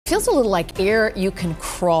feels a little like air you can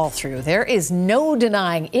crawl through. There is no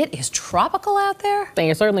denying it is tropical out there. And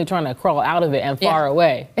you're certainly trying to crawl out of it and far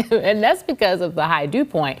away. And that's because of the high dew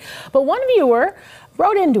point. But one viewer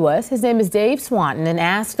wrote into us, his name is Dave Swanton, and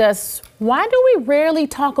asked us, why do we rarely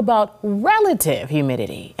talk about relative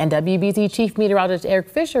humidity? And WBZ Chief Meteorologist Eric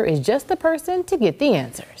Fisher is just the person to get the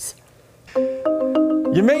answers.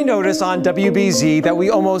 You may notice on WBZ that we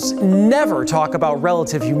almost never talk about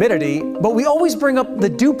relative humidity, but we always bring up the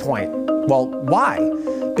dew point. Well, why?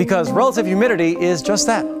 Because relative humidity is just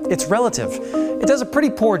that. It's relative. It does a pretty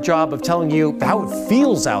poor job of telling you how it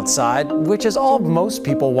feels outside, which is all most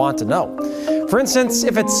people want to know. For instance,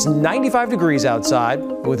 if it's 95 degrees outside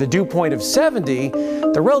with a dew point of 70,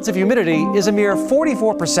 the relative humidity is a mere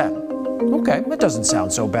 44%. Okay, that doesn't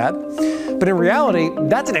sound so bad. But in reality,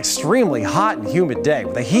 that's an extremely hot and humid day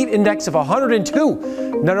with a heat index of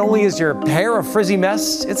 102. Not only is your hair a frizzy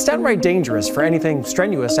mess, it's downright dangerous for anything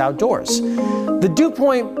strenuous outdoors. The dew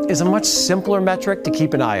point is a much simpler metric to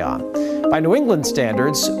keep an eye on. By New England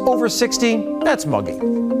standards, over 60, that's muggy.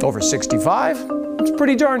 Over 65, it's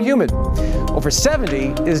pretty darn humid. Over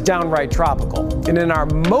 70 is downright tropical. And in our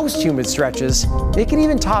most humid stretches, it can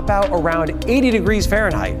even top out around 80 degrees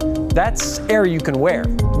Fahrenheit. That's air you can wear,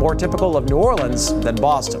 more typical of New Orleans than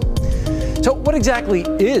Boston. So what exactly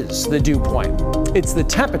is the dew point? It's the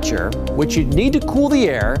temperature which you'd need to cool the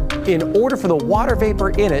air in order for the water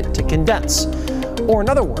vapor in it to condense. Or in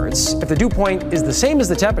other words, if the dew point is the same as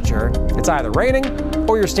the temperature, it's either raining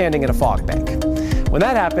or you're standing in a fog bank. When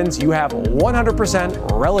that happens, you have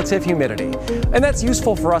 100% relative humidity. And that's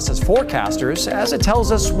useful for us as forecasters, as it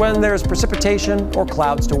tells us when there's precipitation or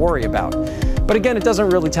clouds to worry about. But again, it doesn't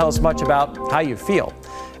really tell us much about how you feel.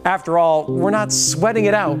 After all, we're not sweating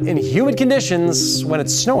it out in humid conditions when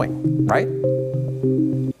it's snowing, right?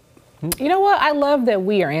 You know what? I love that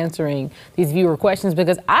we are answering these viewer questions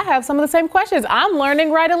because I have some of the same questions. I'm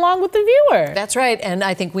learning right along with the viewer. That's right. And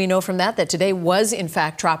I think we know from that today was, in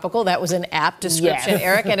fact, tropical. That was an apt description, Yes.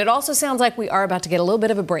 Eric. And it also sounds like we are about to get a little bit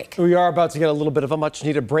of a break. We are about to get a little bit of a much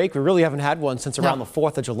needed break. We really haven't had one since around the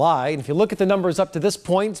 4th of July. And if you look at the numbers up to this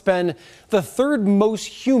point, it's been the third most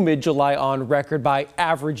humid July on record by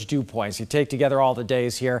average dew points. You take together all the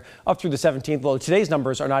days here up through the 17th. Well, today's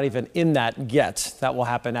numbers are not even in that yet. That will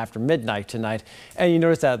happen after midnight tonight. And you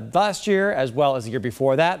notice that last year, as well as the year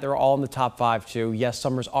before that, they're all in the top 5 too. Yes,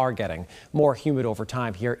 summers are getting more humid over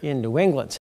time here in New England.